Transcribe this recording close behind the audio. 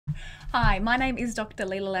Hi, my name is Dr.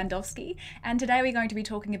 Lila Landowski, and today we're going to be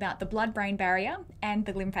talking about the blood-brain barrier and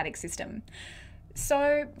the glymphatic system.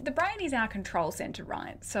 So the brain is our control center,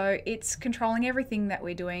 right? So it's controlling everything that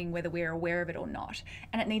we're doing, whether we're aware of it or not.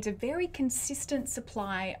 And it needs a very consistent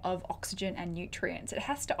supply of oxygen and nutrients. It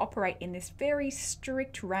has to operate in this very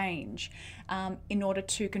strict range in order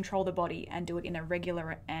to control the body and do it in a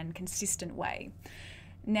regular and consistent way.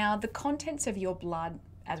 Now, the contents of your blood,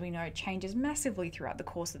 as we know, changes massively throughout the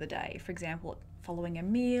course of the day. For example, following a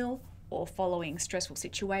meal or following stressful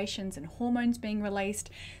situations and hormones being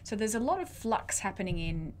released. So there's a lot of flux happening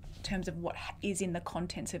in terms of what is in the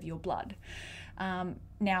contents of your blood.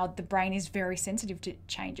 Now, the brain is very sensitive to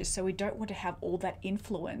changes, so we don't want to have all that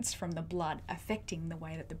influence from the blood affecting the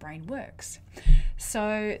way that the brain works.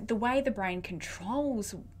 So the way the brain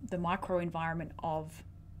controls the microenvironment of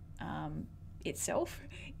itself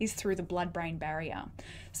is through the blood-brain barrier.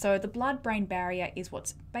 So the blood-brain barrier is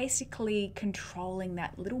what's basically controlling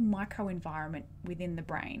that little microenvironment within the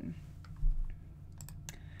brain.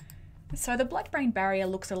 So the blood-brain barrier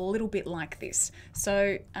looks a little bit like this.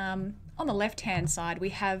 So on the left-hand side, we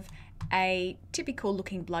have a typical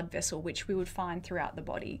looking blood vessel, which we would find throughout the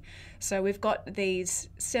body. So we've got these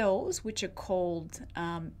cells, which are called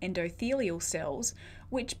endothelial cells,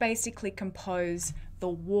 which basically compose the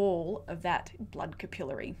wall of that blood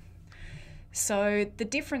capillary. So the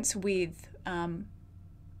difference with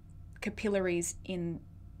capillaries in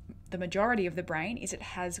the majority of the brain is it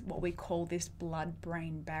has what we call this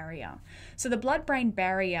blood-brain barrier. So the blood-brain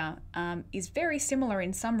barrier is very similar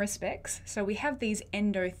in some respects. So we have these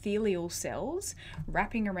endothelial cells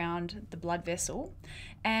wrapping around the blood vessel,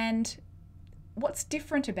 and what's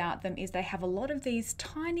different about them is they have a lot of these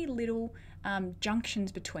tiny little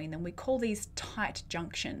junctions between them. We call these tight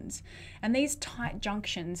junctions. And these tight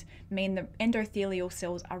junctions mean the endothelial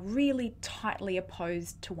cells are really tightly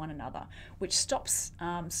opposed to one another, which stops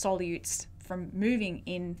solutes from moving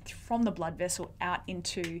in from the blood vessel out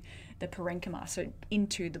into the parenchyma, so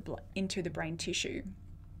into the brain tissue.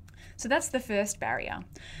 So that's the first barrier.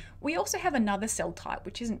 We also have another cell type,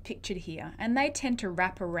 which isn't pictured here, and they tend to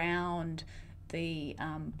wrap around the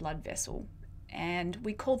blood vessel, and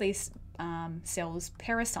we call these cells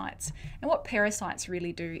pericytes. And what pericytes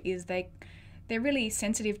really do is they're really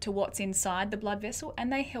sensitive to what's inside the blood vessel,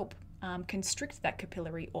 and they help constrict that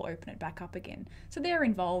capillary or open it back up again. So they're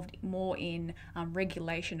involved more in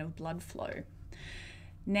regulation of blood flow.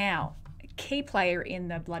 Now, a key player in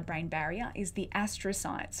the blood-brain barrier is the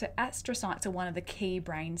astrocytes. So astrocytes are one of the key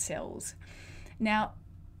brain cells. Now,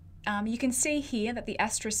 you can see here that the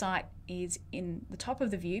astrocyte is in the top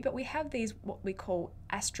of the view, but we have these what we call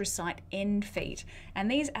astrocyte end feet.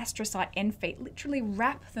 And these astrocyte end feet literally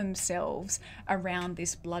wrap themselves around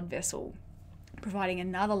this blood vessel, providing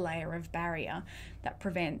another layer of barrier that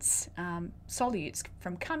prevents solutes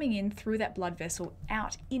from coming in through that blood vessel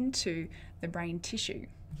out into the brain tissue.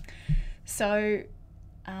 So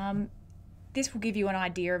this will give you an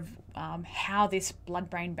idea of how this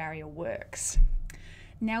blood-brain barrier works.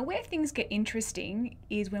 Now, where things get interesting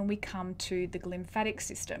is when we come to the glymphatic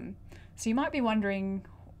system. So you might be wondering,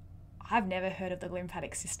 I've never heard of the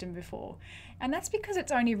glymphatic system before. And that's because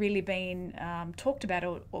it's only really been talked about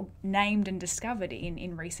or named and discovered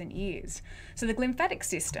in recent years. So the glymphatic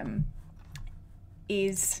system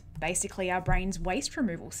is basically our brain's waste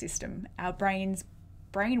removal system, our brain's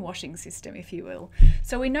brainwashing system, if you will.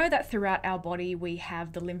 So we know that throughout our body we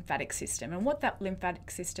have the lymphatic system, and what that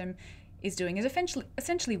lymphatic system is doing is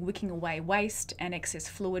essentially wicking away waste and excess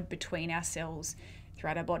fluid between our cells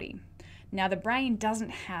throughout our body. Now, the brain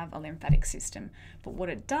doesn't have a lymphatic system, but what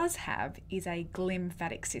it does have is a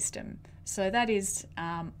glymphatic system. So that is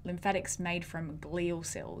lymphatics made from glial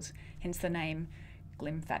cells, hence the name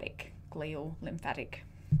glymphatic, glial lymphatic.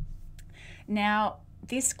 Now,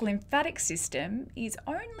 this glymphatic system is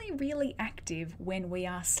only really active when we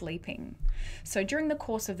are sleeping. So during the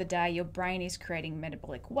course of the day, your brain is creating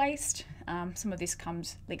metabolic waste. Some of this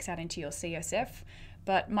leaks out into your CSF,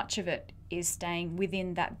 but much of it is staying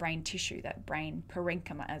within that brain tissue, that brain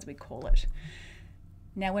parenchyma, as we call it.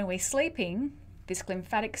 Now, when we're sleeping, this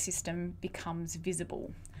glymphatic system becomes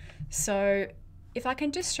visible. So if I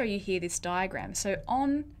can just show you here this diagram. So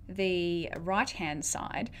on the right-hand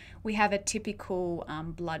side, we have a typical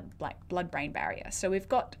blood-brain barrier. So we've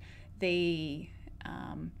got the,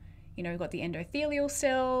 we've got the endothelial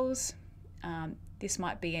cells. This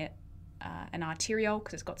might be an arteriole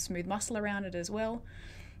because it's got smooth muscle around it as well.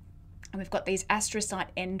 And we've got these astrocyte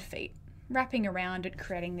end feet wrapping around it,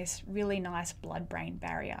 creating this really nice blood-brain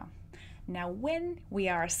barrier. Now, when we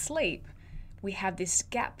are asleep, we have this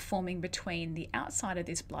gap forming between the outside of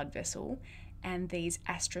this blood vessel and these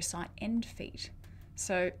astrocyte end feet.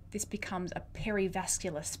 So this becomes a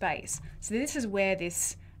perivascular space. So this is where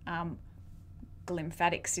this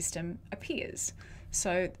glymphatic system appears.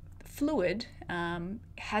 So fluid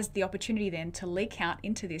has the opportunity then to leak out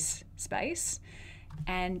into this space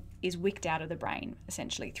and is wicked out of the brain,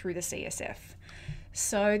 essentially, through the CSF.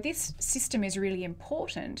 So this system is really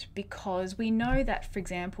important because we know that, for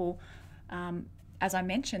example, as I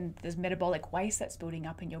mentioned, there's metabolic waste that's building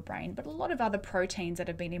up in your brain, but a lot of other proteins that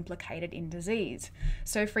have been implicated in disease.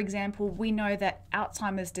 So for example, we know that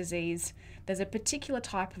Alzheimer's disease, there's a particular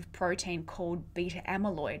type of protein called beta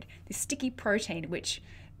amyloid, this sticky protein which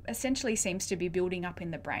essentially seems to be building up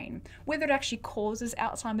in the brain. Whether it actually causes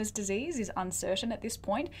Alzheimer's disease is uncertain at this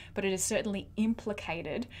point, but it is certainly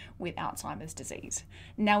implicated with Alzheimer's disease.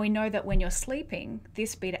 Now we know that when you're sleeping,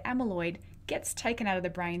 this beta amyloid gets taken out of the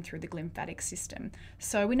brain through the glymphatic system.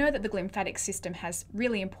 So we know that the glymphatic system has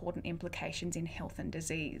really important implications in health and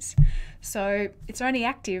disease. So it's only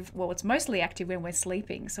active, well, it's mostly active when we're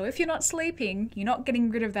sleeping. So if you're not sleeping, you're not getting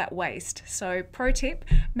rid of that waste. So pro tip,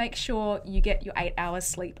 make sure you get your 8 hours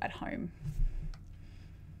sleep at home.